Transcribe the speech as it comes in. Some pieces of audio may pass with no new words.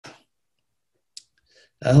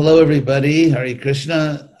Hello, everybody. Hare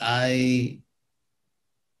Krishna. I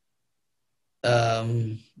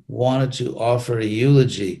wanted to offer a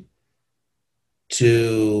eulogy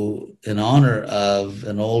in honor of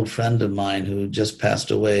an old friend of mine who just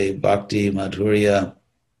passed away, Bhakti, Madhurya,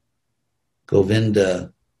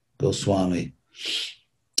 Govinda, Goswami.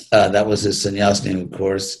 That was his sannyas name, of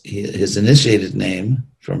course. His initiated name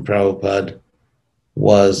from Prabhupada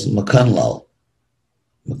was Makhanlal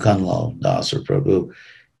Das or Prabhu.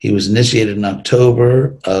 He was initiated in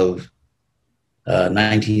October of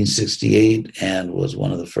 1968 and was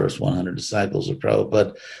one of the first 100 disciples of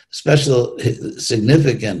Prabhupada. Special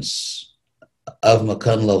significance of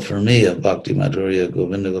Makhanlal for me, of Bhakti Madhurya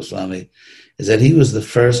Govinda Goswami, is that he was the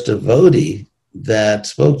first devotee that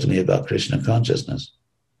spoke to me about Krishna consciousness.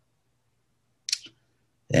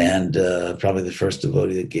 And probably the first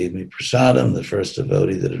devotee that gave me prasadam, the first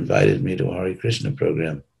devotee that invited me to a Hare Krishna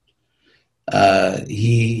program.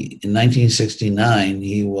 In 1969,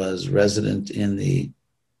 he was resident in the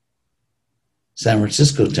San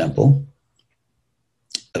Francisco temple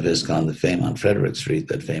of ISKCON, the fame on Frederick Street,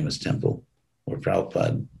 that famous temple where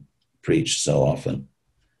Prabhupada preached so often.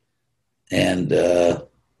 And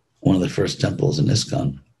one of the first temples in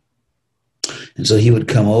ISKCON. And so he would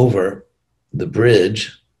come over the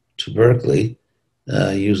bridge to Berkeley,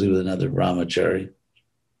 usually with another brahmachari,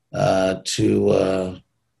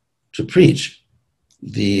 to preach.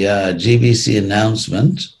 The GBC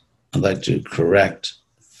announcement, I'd like to correct.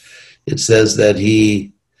 It says that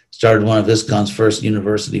he started one of ISKCON's first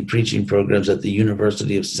university preaching programs at the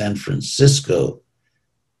University of San Francisco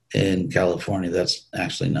in California. That's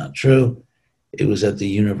actually not true. It was at the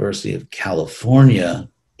University of California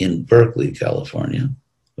in Berkeley, California,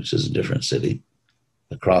 which is a different city,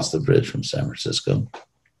 across the bridge from San Francisco.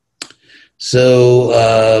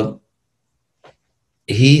 So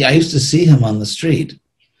I used to see him on the street,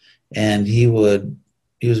 and he was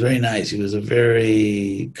very nice. He was a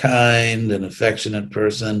very kind and affectionate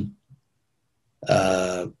person.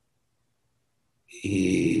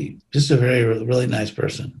 He just a really nice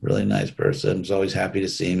person, really nice person. He was always happy to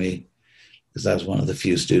see me, because I was one of the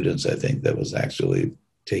few students, I think, that was actually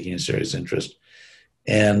taking a serious interest.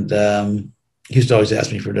 And he used to always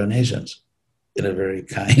ask me for donations in a very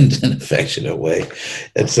kind and affectionate way.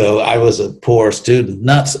 And so I was a poor student,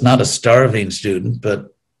 not a starving student,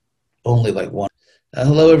 but only like one.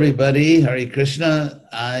 Hello, everybody. Hare Krishna.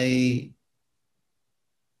 I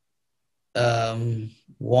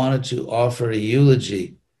wanted to offer a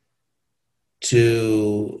eulogy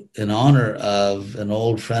in honor of an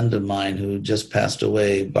old friend of mine who just passed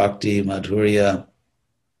away, Bhakti Madhurya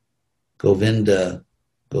Govinda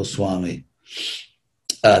Goswami.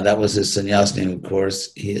 That was his sannyas name, of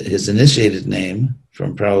course. His initiated name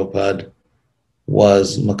from Prabhupada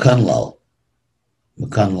was Makhanlal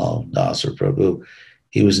Das or Prabhu.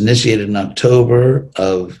 He was initiated in October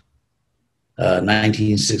of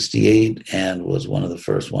 1968 and was one of the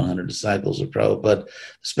first 100 disciples of Prabhupada.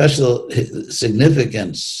 Special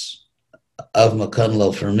significance of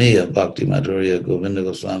Makhanlal for me, of Bhakti Madhurya Govinda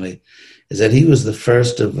Goswami, is that he was the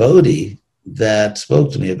first devotee that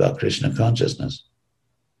spoke to me about Krishna consciousness.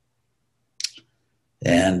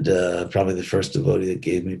 And probably the first devotee that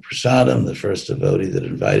gave me prasadam, the first devotee that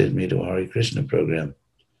invited me to a Hare Krishna program.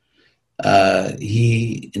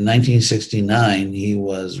 In 1969, he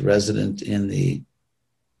was resident in the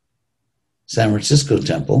San Francisco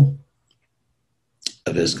temple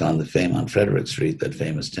of ISKCON, the fame on Frederick Street, that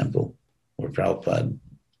famous temple where Prabhupada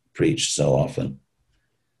preached so often.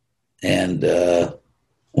 And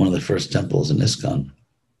one of the first temples in ISKCON.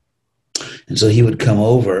 And so he would come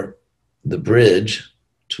over the bridge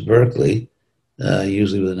to Berkeley,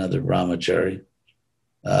 usually with another brahmachari,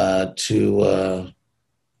 to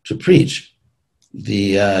preach.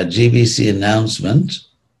 The GBC announcement,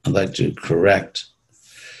 I'd like to correct.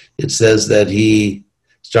 It says that he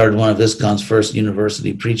started one of ISKCON's first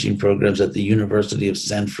university preaching programs at the University of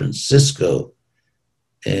San Francisco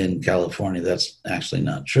in California. That's actually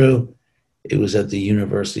not true. It was at the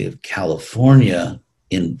University of California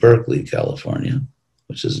in Berkeley, California,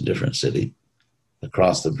 which is a different city,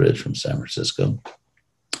 across the bridge from San Francisco.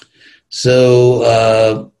 So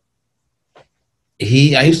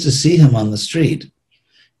I used to see him on the street,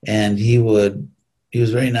 and he was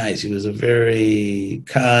very nice. He was a very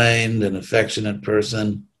kind and affectionate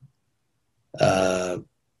person.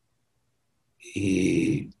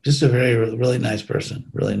 He just a really nice person,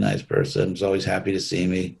 really nice person. He was always happy to see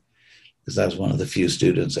me, because I was one of the few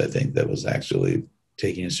students, I think, that was actually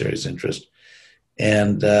taking a serious interest.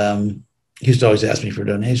 And he used to always ask me for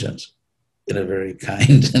donations in a very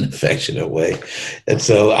kind and affectionate way. And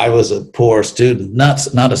so I was a poor student,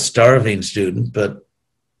 not a starving student, but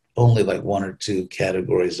only like one or two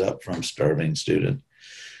categories up from starving student.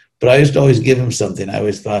 But I used to always give him something. I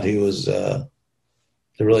always thought he was a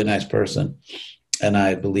really nice person. And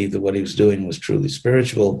I believed that what he was doing was truly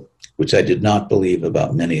spiritual, which I did not believe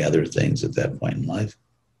about many other things at that point in life.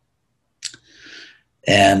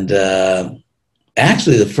 And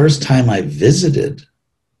actually, the first time I visited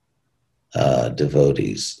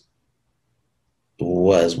devotees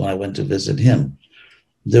was when I went to visit him.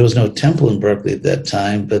 There was no temple in Berkeley at that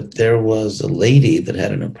time, but there was a lady that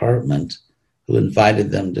had an apartment who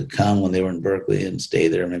invited them to come when they were in Berkeley and stay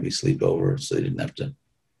there, maybe sleep over, so they didn't have to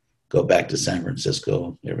go back to San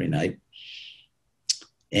Francisco every night.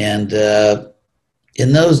 And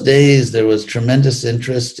in those days, there was tremendous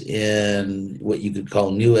interest in what you could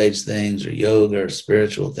call New Age things or yoga or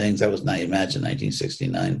spiritual things. That was, now you imagine,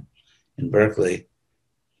 1969 in Berkeley.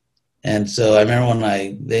 And so I remember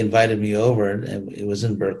when they invited me over, and it was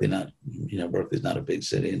in Berkeley, Berkeley's not a big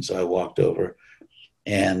city. And so I walked over,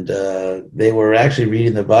 and they were actually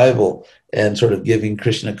reading the Bible and sort of giving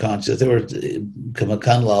Krishna consciousness. They were,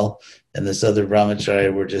 Makhanlal and this other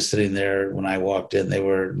brahmachari were just sitting there when I walked in. They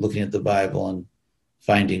were looking at the Bible and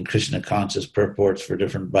finding Krishna conscious purports for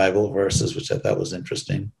different Bible verses, which I thought was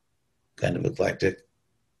interesting, kind of eclectic.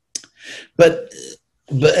 But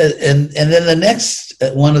then the next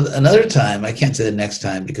another time, I can't say the next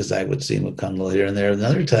time because I would see Makhanlal here and there.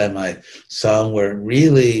 Another time I saw him where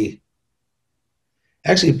really,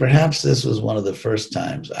 actually, perhaps this was one of the first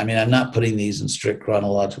times. I mean, I'm not putting these in strict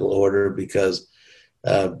chronological order because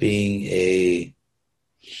being a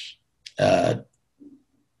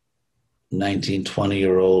 19,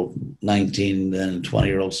 20-year-old, 19 and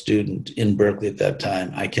 20-year-old student in Berkeley at that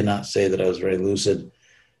time, I cannot say that I was very lucid.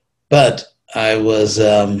 But I was,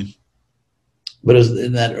 but it was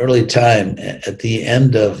in that early time, at the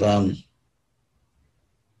end of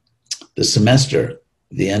the semester,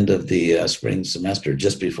 the end of the spring semester,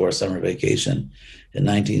 just before summer vacation in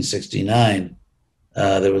 1969,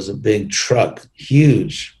 there was a big truck,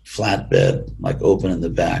 huge flatbed, like open in the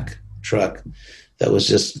back truck, that was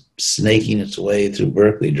just snaking its way through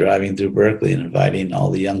Berkeley, driving through Berkeley and inviting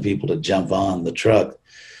all the young people to jump on the truck.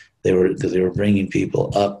 Because they were bringing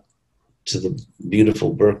people up to the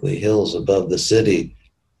beautiful Berkeley Hills above the city,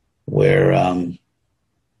 where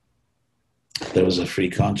there was a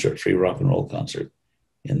free rock and roll concert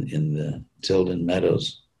in the Tilden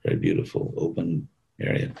Meadows, very beautiful open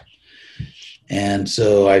area. And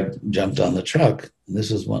so I jumped on the truck. And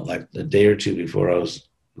this was like a day or two before I was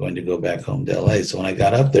going to go back home to LA. So when I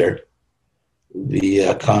got up there,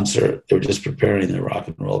 the concert, they were just preparing the rock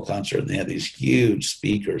and roll concert, and they had these huge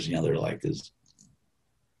speakers, they're like as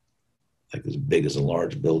big as a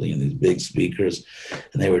large building, and these big speakers,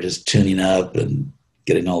 and they were just tuning up and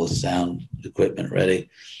getting all the sound equipment ready.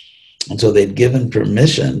 And so they'd given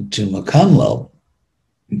permission to Makhanlal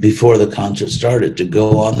before the concert started to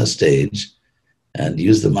go on the stage and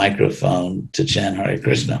use the microphone to chant Hare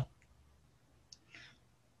Krishna.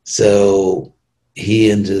 So he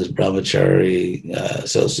and his brahmachari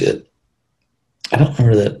associate, I don't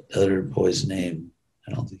remember that other boy's name.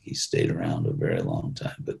 I don't think he stayed around a very long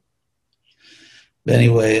time, but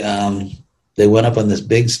anyway, they went up on this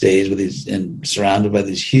big stage with these, and surrounded by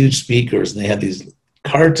these huge speakers, and they had these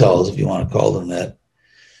kartals, if you want to call them that.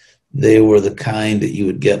 They were the kind that you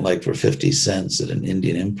would get like for 50 cents at an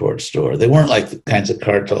Indian import store. They weren't like the kinds of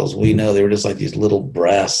kartals we know. They were just like these little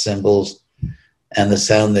brass cymbals, and the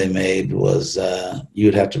sound they made was,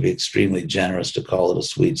 you'd have to be extremely generous to call it a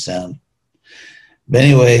sweet sound. But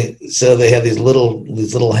anyway, so they had these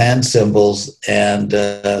little hand cymbals, and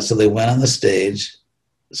so they went on the stage,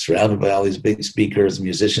 surrounded by all these big speakers,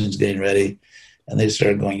 musicians getting ready, and they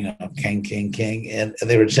started going, king, king, king, and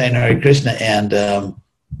they were chanting Hare Krishna. And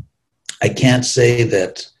I can't say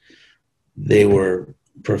that they were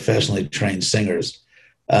professionally trained singers,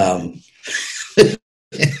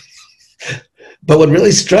 but what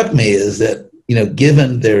really struck me is that,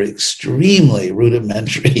 given their extremely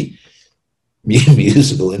rudimentary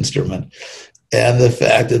musical instrument, and the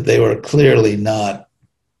fact that they were clearly not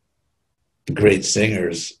great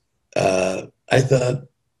singers, I thought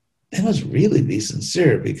they must really be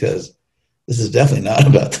sincere, because this is definitely not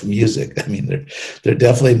about the music. I mean, they're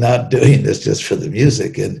definitely not doing this just for the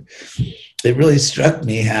music. And it really struck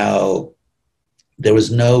me how there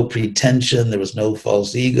was no pretension, there was no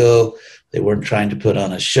false ego. They weren't trying to put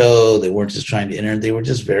on a show. They weren't just trying to enter. They were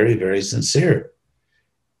just very, very sincere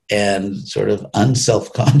and sort of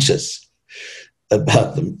unself-conscious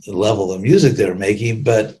about the level of music they were making.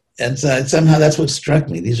 But And so somehow that's what struck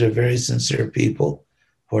me. These are very sincere people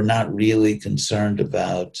who are not really concerned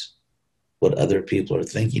about what other people are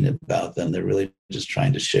thinking about them. They're really just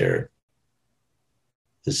trying to share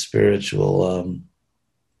the spiritual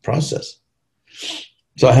process.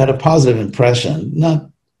 So I had a positive impression.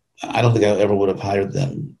 I don't think I ever would have hired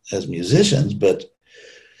them as musicians, but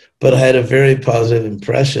I had a very positive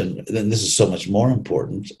impression, and this is so much more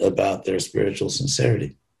important, about their spiritual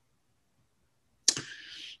sincerity.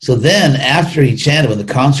 So then after he chanted, when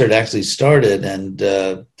the concert actually started, and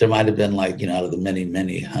there might have been out of the many,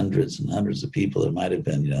 many hundreds and hundreds of people, there might have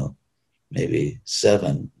been, maybe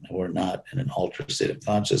 7 who were not in an altered state of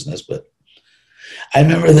consciousness. But I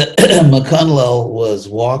remember that Makhanlal was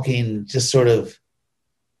walking just sort of,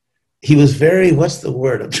 he was very, what's the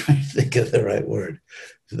word? I'm trying to think of the right word.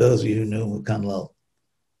 For those of you who knew Makhanlal,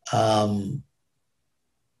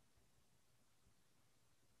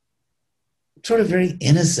 sort of very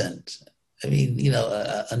innocent. I mean,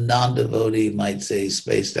 a non-devotee might say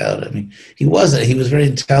spaced out. I mean, he wasn't. He was very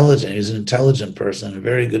intelligent. He was an intelligent person, a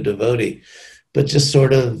very good devotee, but just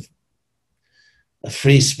sort of a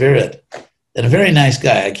free spirit and a very nice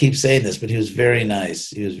guy. I keep saying this, but he was very nice.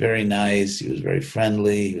 He was very nice. He was very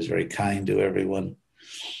friendly. He was very kind to everyone.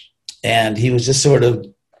 And he was just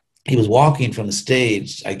he was walking from the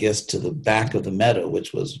stage, I guess, to the back of the meadow,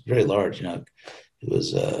 which was very large, it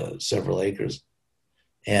was several acres.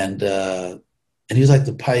 And he was like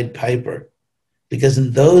the Pied Piper, because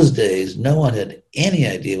in those days, no one had any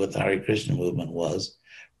idea what the Hare Krishna movement was.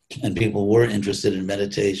 And people were interested in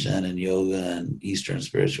meditation and yoga and Eastern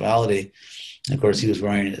spirituality. And of course, he was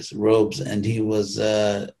wearing his robes, and he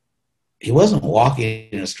wasn't walking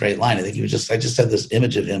in a straight line. I think I just had this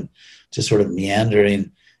image of him just sort of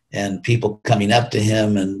meandering and people coming up to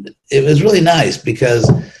him. And it was really nice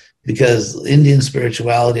because Indian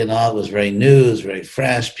spirituality and all was very new, it was very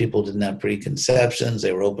fresh. People didn't have preconceptions.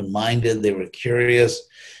 They were open-minded. They were curious.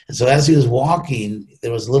 And so as he was walking,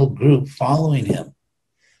 there was a little group following him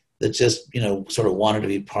that just, sort of wanted to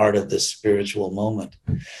be part of this spiritual moment.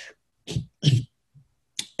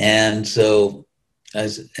 And so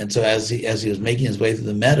as he was making his way through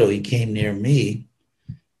the meadow, he came near me,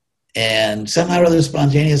 and somehow rather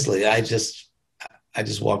spontaneously, I just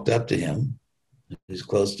walked up to him. He was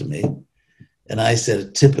close to me, and I said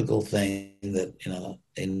a typical thing that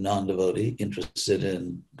a non-devotee interested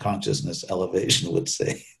in consciousness elevation would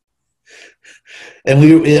say. And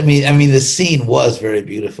the scene was very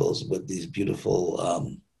beautiful, with these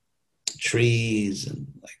beautiful trees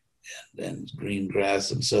and green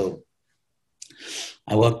grass. And so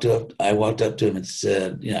I walked up to him and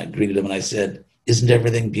said, I greeted him and I said, "Isn't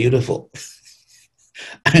everything beautiful?"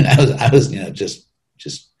 I mean, I was just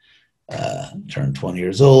turned 20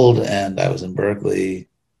 years old, and I was in Berkeley,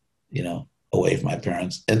 away from my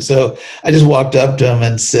parents. And so I just walked up to him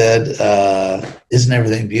and said, "Isn't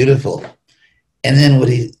everything beautiful?" And then what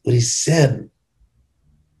he said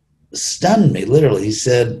stunned me, literally.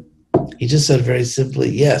 He just said very simply,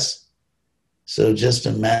 "Yes. So just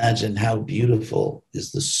imagine how beautiful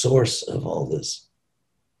is the source of all this."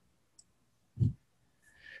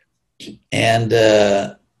 And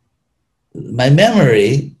my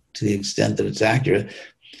memory, to the extent that it's accurate,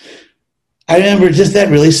 I remember just that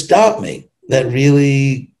really stopped me.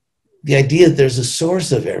 The idea that there's a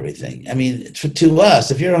source of everything. I mean, to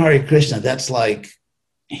us, if you're a Hare Krishna, that's like,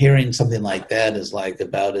 hearing something like that is like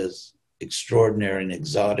about as extraordinary and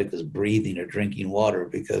exotic as breathing or drinking water,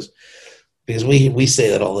 because we say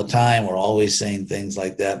that all the time. We're always saying things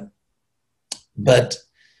like that. But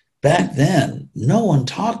back then, no one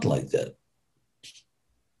talked like that.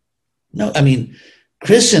 No, I mean,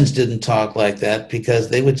 Christians didn't talk like that because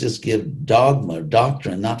they would just give dogma,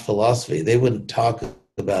 doctrine, not philosophy. They wouldn't talk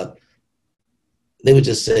about, they would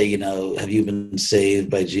just say, have you been saved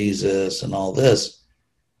by Jesus and all this.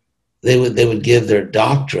 They would give their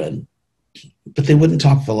doctrine, but they wouldn't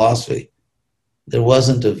talk philosophy. There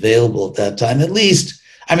wasn't available at that time, at least.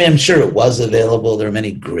 I mean, I'm sure it was available. There are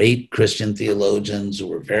many great Christian theologians who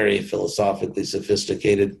were very philosophically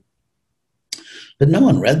sophisticated, but no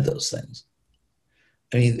one read those things.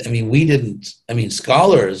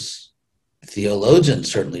 Scholars,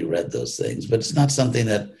 theologians certainly read those things, but it's not something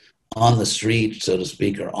that on the street, so to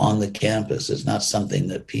speak, or on the campus, it's not something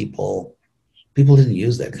that people didn't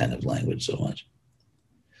use that kind of language so much.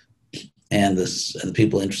 And the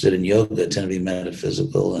people interested in yoga tend to be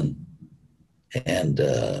metaphysical and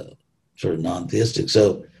sort of non-theistic.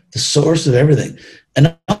 So the source of everything.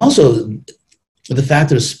 And also the fact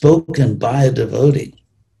that it's spoken by a devotee,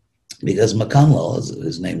 because Makhanlal, as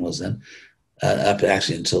his name was then, up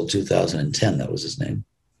actually until 2010, that was his name.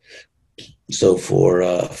 So for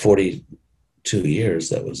 42 years,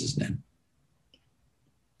 that was his name.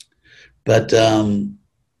 But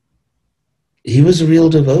he was a real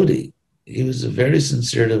devotee. He was a very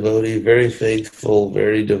sincere devotee, very faithful,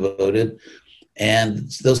 very devoted. And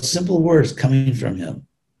those simple words coming from him,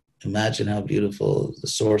 imagine how beautiful the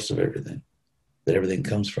source of everything, that everything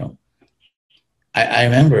comes from. I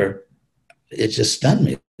remember it just stunned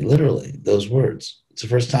me, literally, those words. It's the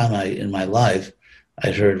first time in my life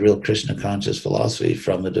I'd heard real Krishna conscious philosophy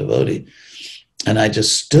from a devotee. And I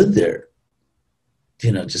just stood there,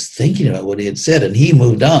 just thinking about what he had said. And he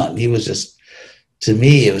moved on. He was just, to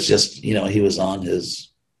me, it was just, he was on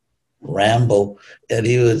his ramble, and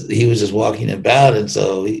he was just walking about. And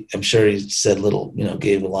so I'm sure he said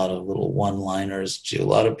gave a lot of little one-liners to a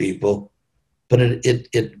lot of people, but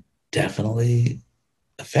it definitely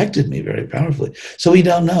affected me very powerfully. So we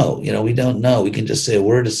don't know, we don't know. We can just say a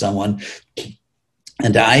word to someone,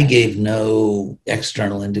 and I gave no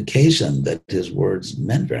external indication that his words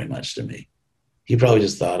meant very much to me. He probably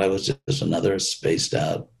just thought I was just another spaced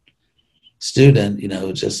out student,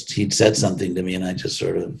 he'd said something to me and I just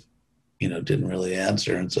sort of, didn't really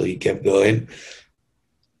answer. And so he kept going,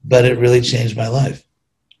 but it really changed my life.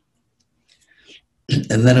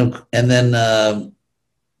 And then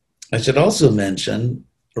I should also mention,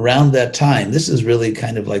 around that time, this is really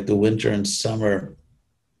kind of like the winter and summer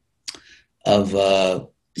of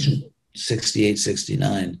 68,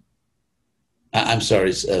 69. I'm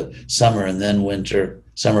sorry, summer and then winter,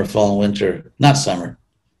 summer, fall, and winter, not summer.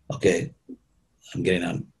 Okay, I'm getting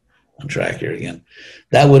on track here again.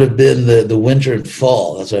 That would have been the winter and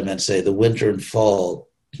fall. That's what I meant to say, the winter and fall,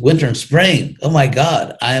 winter and spring. Oh my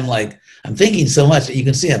God, I'm thinking so much. You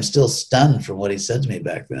can see I'm still stunned from what he said to me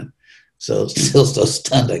back then. So still so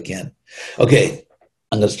stunned I can't. Okay,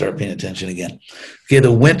 I'm going to start paying attention again. Okay,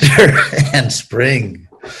 the winter and spring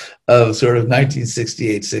of sort of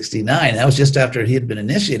 1968, 69. That was just after he had been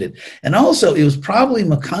initiated. And also, it was probably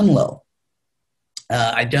Makhanlal.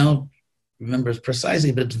 I don't remember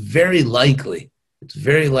precisely, but it's very likely it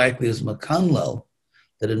was Makhanlal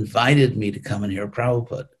that invited me to come and hear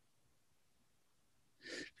Prabhupada.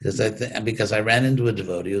 Because I ran into a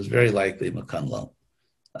devotee, it was very likely Makhanlal,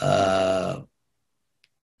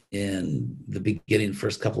 in the beginning,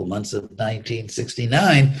 first couple of months of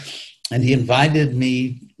 1969, and he invited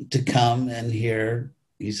me to come and hear.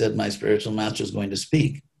 He said my spiritual master is going to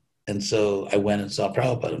speak, and so I went and saw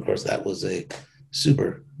Prabhupada. Of course, that was a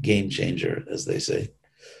super game changer, as they say.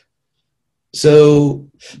 So,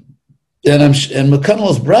 and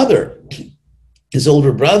Makhanlal's brother, his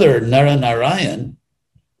older brother, Narayan,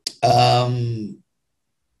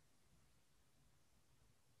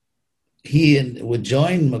 he would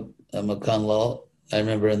join Makhanlal. I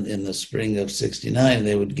remember in the spring of 69,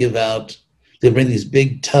 they'd bring these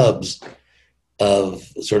big tubs of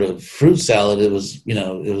sort of fruit salad. It was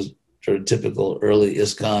sort of typical early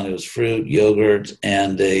ISKCON. It was fruit, yogurt,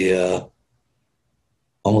 and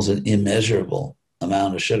almost an immeasurable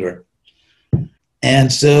amount of sugar.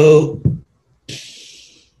 And so,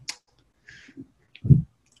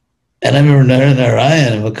 and I remember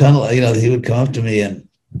Narayan and Makhanlal, he would come up to me and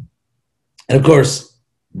of course,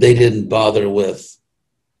 they didn't bother with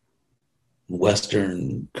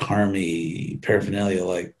Western karmi paraphernalia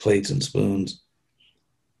like plates and spoons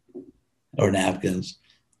or napkins.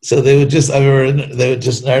 So Narayan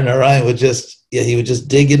would he would just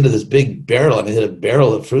dig into this big barrel. I mean, he had a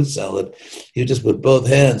barrel of fruit salad. He would just put both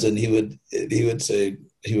hands and he would say,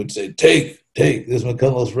 take, this is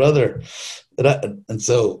Makhanlal's brother. And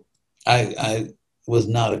so I was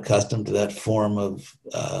not accustomed to that form of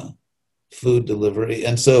food delivery.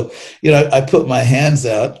 And so, I put my hands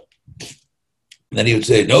out and then he would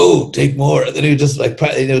say, no, take more. And then he would just of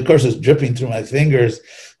course it was dripping through my fingers,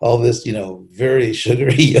 all this, very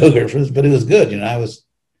sugary yogurt, but it was good. I was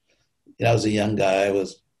a young guy. I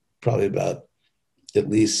was probably about at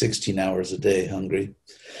least 16 hours a day hungry.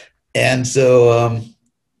 And so,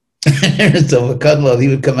 so Makhanlal, he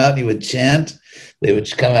would come out and he would chant. They would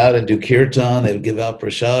come out and do kirtan. They would give out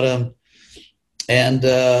prasadam. And,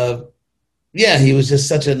 he was just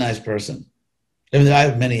such a nice person. I mean, I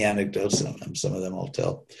have many anecdotes, some of them I'll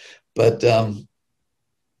tell. But, and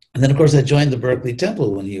then, of course, I joined the Berkeley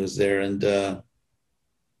Temple when he was there. And,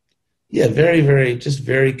 very, very, just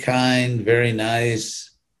very kind, very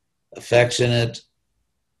nice, affectionate,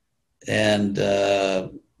 and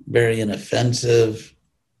very inoffensive,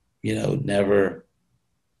 never,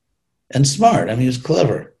 and smart. I mean, he was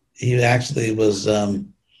clever. He actually was...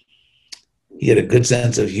 he had a good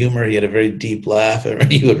sense of humor. He had a very deep laugh.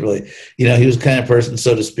 He would really, he was the kind of person,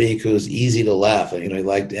 so to speak, who was easy to laugh. He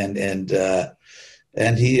liked, and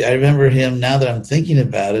And I remember him, now that I'm thinking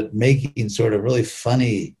about it, making sort of really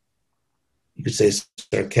funny, you could say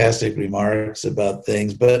sarcastic remarks about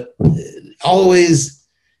things, but always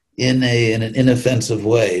in an inoffensive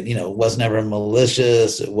way. You know, it was never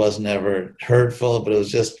malicious, it was never hurtful, but it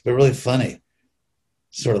was just really funny,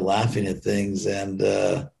 sort of laughing at things and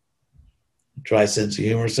dry sense of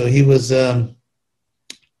humor. So he was, an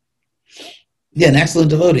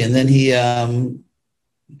excellent devotee. And then he, of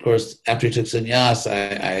course, after he took sannyas,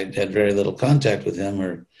 I had very little contact with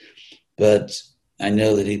him, but I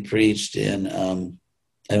know that he preached in,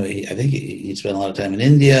 I think he spent a lot of time in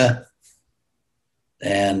India.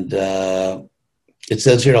 And it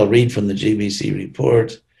says here, I'll read from the GBC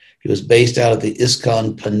report. He was based out of the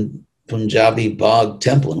ISKCON Punjabi Bagh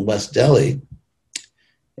Temple in West Delhi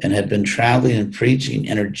and had been traveling and preaching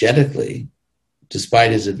energetically,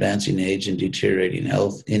 despite his advancing age and deteriorating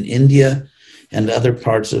health, in India and other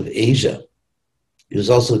parts of Asia. He was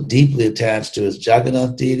also deeply attached to his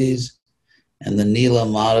Jagannath deities and the Nila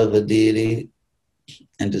Madhava deity,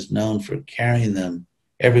 and is known for carrying them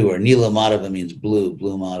everywhere. Nila Madhava means blue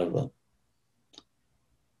Madhava.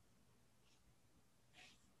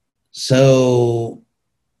 So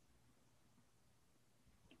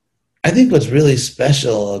I think what's really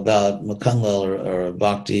special about Makhanlal or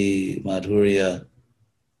Bhakti, Madhurya,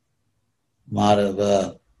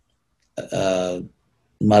 Madhava,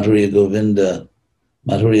 Madhurya Govinda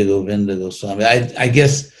Goswami. I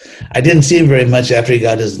guess I didn't see him very much after he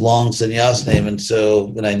got his long sannyas name, and so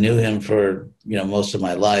then I knew him for most of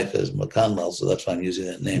my life as Makhanlal, so that's why I'm using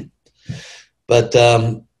that name. But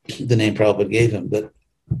the name Prabhupada gave him. But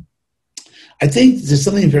I think there's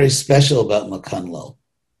something very special about Makhanlal,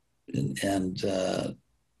 and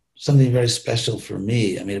something very special for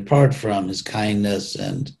me. I mean, apart from his kindness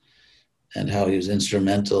and how he was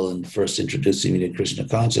instrumental in first introducing me to Krishna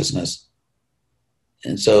consciousness.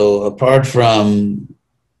 And so apart from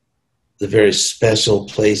the very special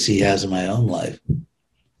place he has in my own life,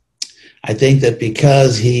 I think that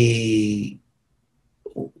because he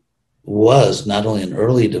was not only an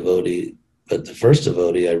early devotee, but the first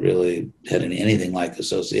devotee I really had anything like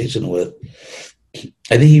association with,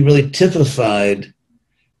 I think he really typified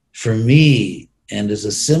for me and is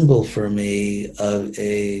a symbol for me of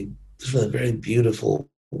a very beautiful,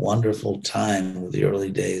 wonderful time of the early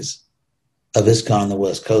days of ISKCON on the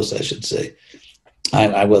West Coast, I should say.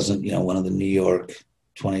 I wasn't, one of the New York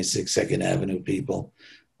 26 Second Avenue people.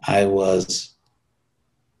 Prabhupada,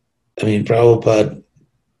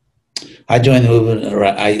 I joined the movement, or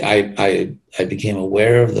I became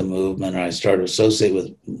aware of the movement, or I started to associate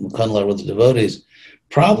with Makhanlal, with the devotees,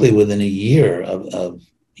 probably within a year of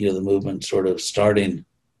the movement sort of starting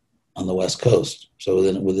on the West Coast. So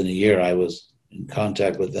within a year, I was in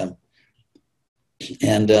contact with them.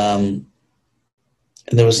 And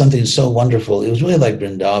there was something so wonderful. It was really like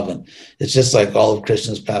Vrindavan. It's just like all of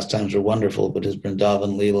Krishna's pastimes are wonderful, but his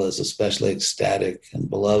Vrindavan Leela is especially ecstatic and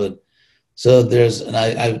beloved. So and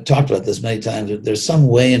I've talked about this many times, there's some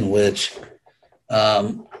way in which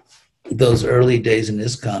those early days in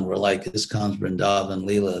ISKCON were like ISKCON's Vrindavan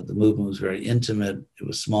Leela. The movement was very intimate. It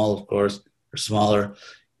was small, of course, or smaller.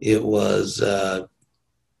 It was,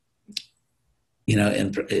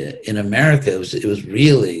 in America, it was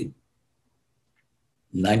really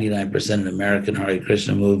 99% an American Hare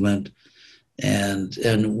Krishna movement. And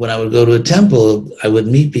when I would go to a temple, I would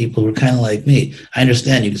meet people who were kind of like me. I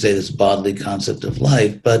understand you could say this bodily concept of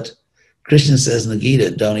life, but Krishna says in the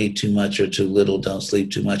Gita, don't eat too much or too little, don't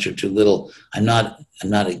sleep too much or too little. I'm not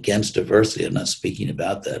against diversity. I'm not speaking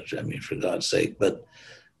about that, for God's sake, but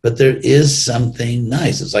there is something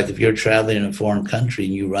nice. It's like if you're traveling in a foreign country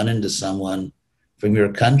and you run into someone from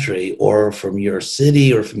your country or from your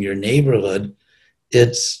city or from your neighborhood,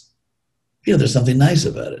 it's, there's something nice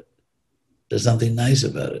about it. There's something nice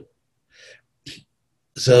about it.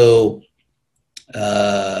 So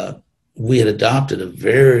we had adopted a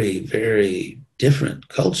very, very different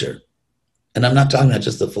culture. And I'm not talking about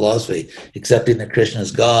just the philosophy, accepting that Krishna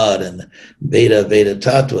is God and Veda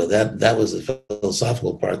Tattva. That was the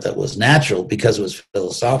philosophical part that was natural because it was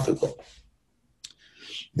philosophical.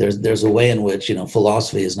 There's a way in which,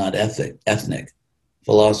 philosophy is not ethnic.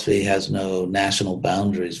 Philosophy has no national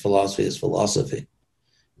boundaries. Philosophy is philosophy.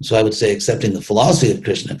 So I would say accepting the philosophy of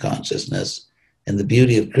Krishna consciousness and the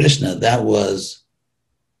beauty of Krishna, that was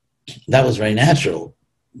very natural.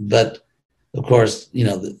 But of course,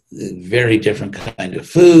 the very different kind of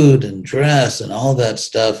food and dress and all that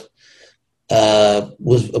stuff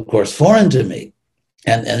was, of course, foreign to me.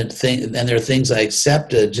 And there are things I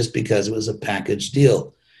accepted just because it was a package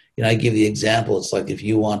deal. I give the example. It's like if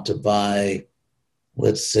you want to buy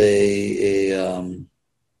let's say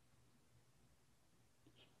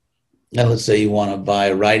now let's say you want to buy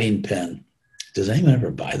a writing pen. Does anyone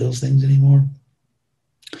ever buy those things anymore?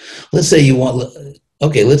 Let's say you want,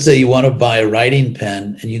 okay, let's say you want to buy a writing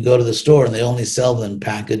pen and you go to the store and they only sell them in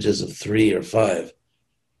packages of 3 or 5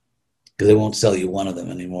 because they won't sell you one of them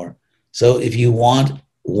anymore. So if you want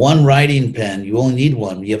one writing pen, you only need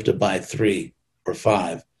one, you have to buy 3 or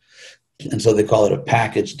 5. And so they call it a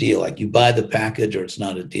package deal. Like you buy the package or it's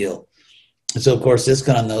not a deal. And so, of course,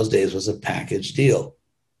 ISKCON in those days was a package deal.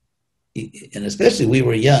 And especially we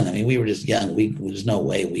were young. I mean, we were just young. There's no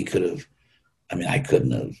way we could have, I mean, I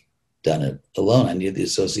couldn't have done it alone. I needed the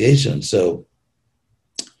association. So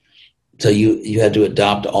you had to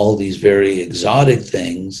adopt all these very exotic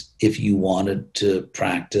things if you wanted to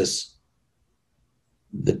practice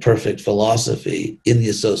the perfect philosophy in the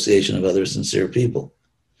association of other sincere people.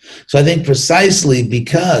 So I think precisely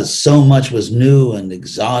because so much was new and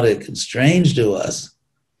exotic and strange to us,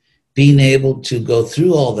 being able to go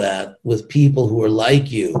through all that with people who were like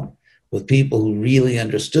you, with people who really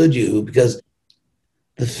understood you, because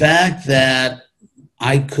the fact that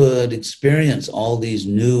I could experience all these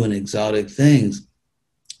new and exotic things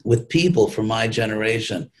with people from my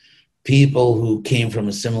generation, people who came from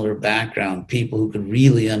a similar background, people who could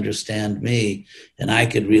really understand me, and I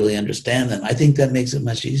could really understand them, I think that makes it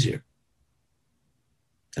much easier.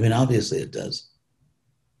 I mean, obviously it does.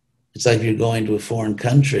 It's like you're going to a foreign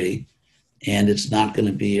country and it's not going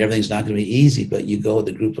to be, everything's not going to be easy, but you go with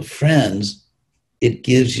a group of friends, it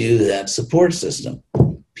gives you that support system.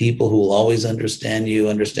 People who will always understand you,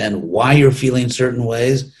 understand why you're feeling certain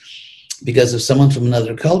ways, because if someone from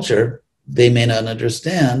another culture, they may not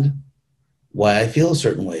understand why I feel a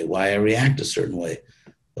certain way, why I react a certain way.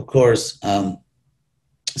 Of course, some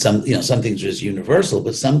things are just universal,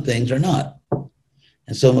 but some things are not.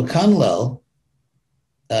 And so Makhanlal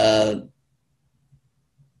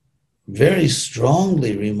very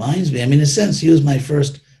strongly reminds me, I mean, in a sense, he was my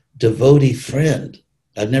first devotee friend.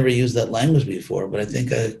 I've never used that language before, but I think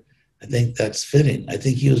that's fitting. I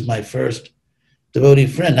think he was my first devotee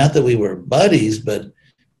friend. Not that we were buddies, but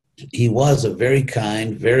he was a very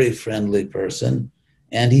kind, very friendly person,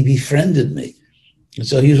 and he befriended me. And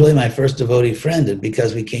so he was really my first devotee friend. And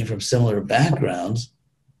because we came from similar backgrounds,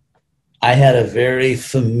 I had a very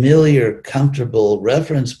familiar, comfortable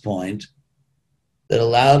reference point that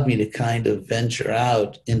allowed me to kind of venture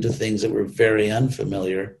out into things that were very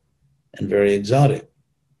unfamiliar and very exotic.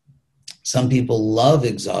 Some people love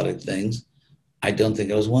exotic things. I don't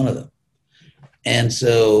think I was one of them. And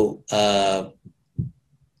so, so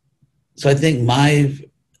I think my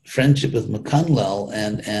friendship with Makhanlal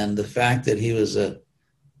and the fact that he was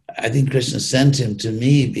I think Krishna sent him to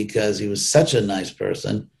me because he was such a nice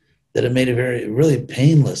person that it made it really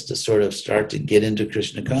painless to sort of start to get into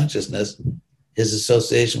Krishna consciousness. His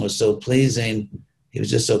association was so pleasing. He was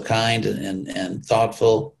just so kind and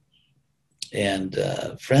thoughtful and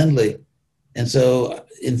friendly. And so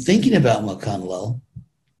in thinking about Makhanlal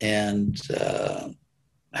and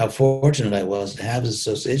how fortunate I was to have his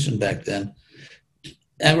association back then,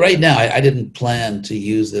 and right now I didn't plan to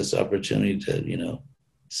use this opportunity to,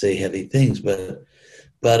 say heavy things, but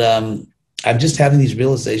I'm just having these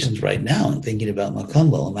realizations right now and thinking about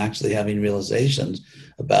Makhanlal. I'm actually having realizations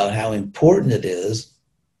about how important it is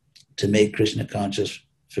to make Krishna conscious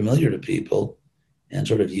familiar to people and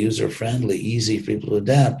sort of user-friendly, easy for people to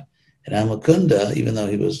adapt. And Amakunda, even though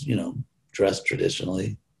he was, dressed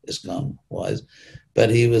traditionally, ISKCON-wise, but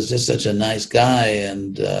he was just such a nice guy,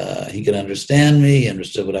 and he could understand me, he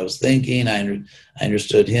understood what I was thinking, I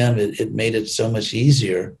understood him. It made it so much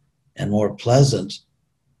easier and more pleasant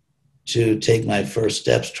to take my first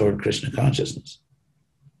steps toward Krishna consciousness.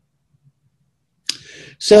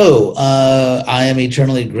 So I am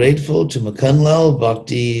eternally grateful to Makhanlal,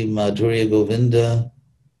 Bhakti, Madhurya, Govinda,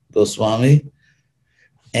 Goswami.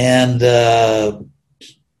 And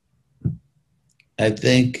I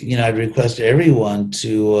think, I'd request everyone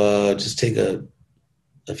to just take a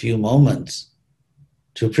few moments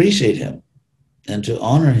to appreciate him and to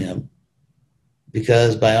honor him,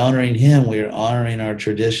 because by honoring him, we are honoring our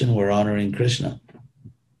tradition, we're honoring Krishna.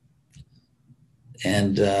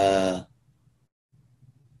 And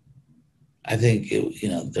I think,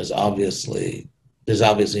 there's obviously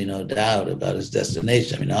no doubt about his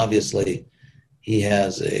destination. I mean, obviously, he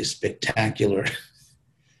has a spectacular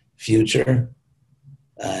future,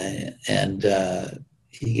 and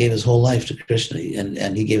he gave his whole life to Krishna,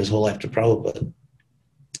 and he gave his whole life to Prabhupada.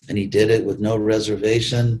 And he did it with no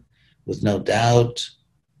reservation, with no doubt,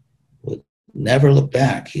 with never look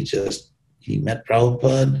back. He met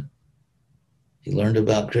Prabhupada, he learned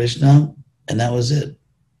about Krishna, And that was it.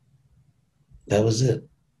 That was it.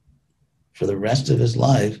 For the rest of his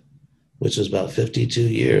life, which was about 52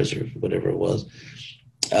 years or whatever it was,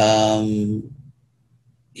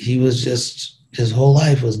 he was just, his whole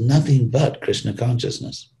life was nothing but Krishna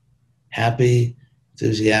consciousness. Happy,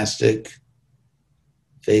 enthusiastic,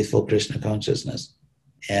 faithful Krishna consciousness,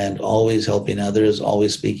 and always helping others,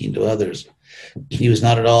 always speaking to others. He was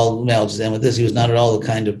not at all, I'll just end with this, he was not at all the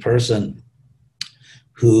kind of person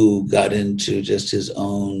who got into just his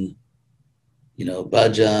own,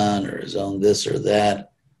 bhajan or his own this or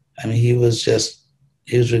that. I mean, he was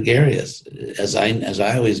gregarious. As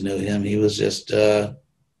I always knew him, he was just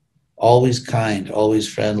always kind, always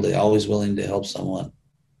friendly, always willing to help someone,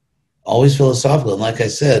 always philosophical. And like I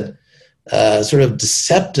said, sort of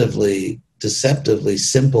deceptively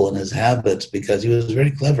simple in his habits, because he was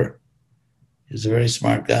very clever. He was a very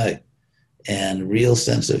smart guy and real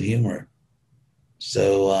sense of humor.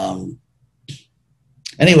 So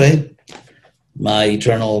anyway, my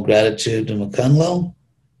eternal gratitude to Makhanlal,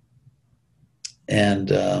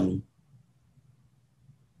 and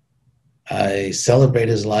I celebrate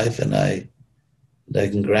his life, and I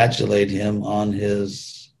congratulate him on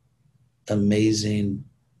his amazing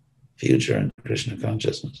future in Krishna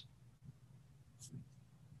consciousness.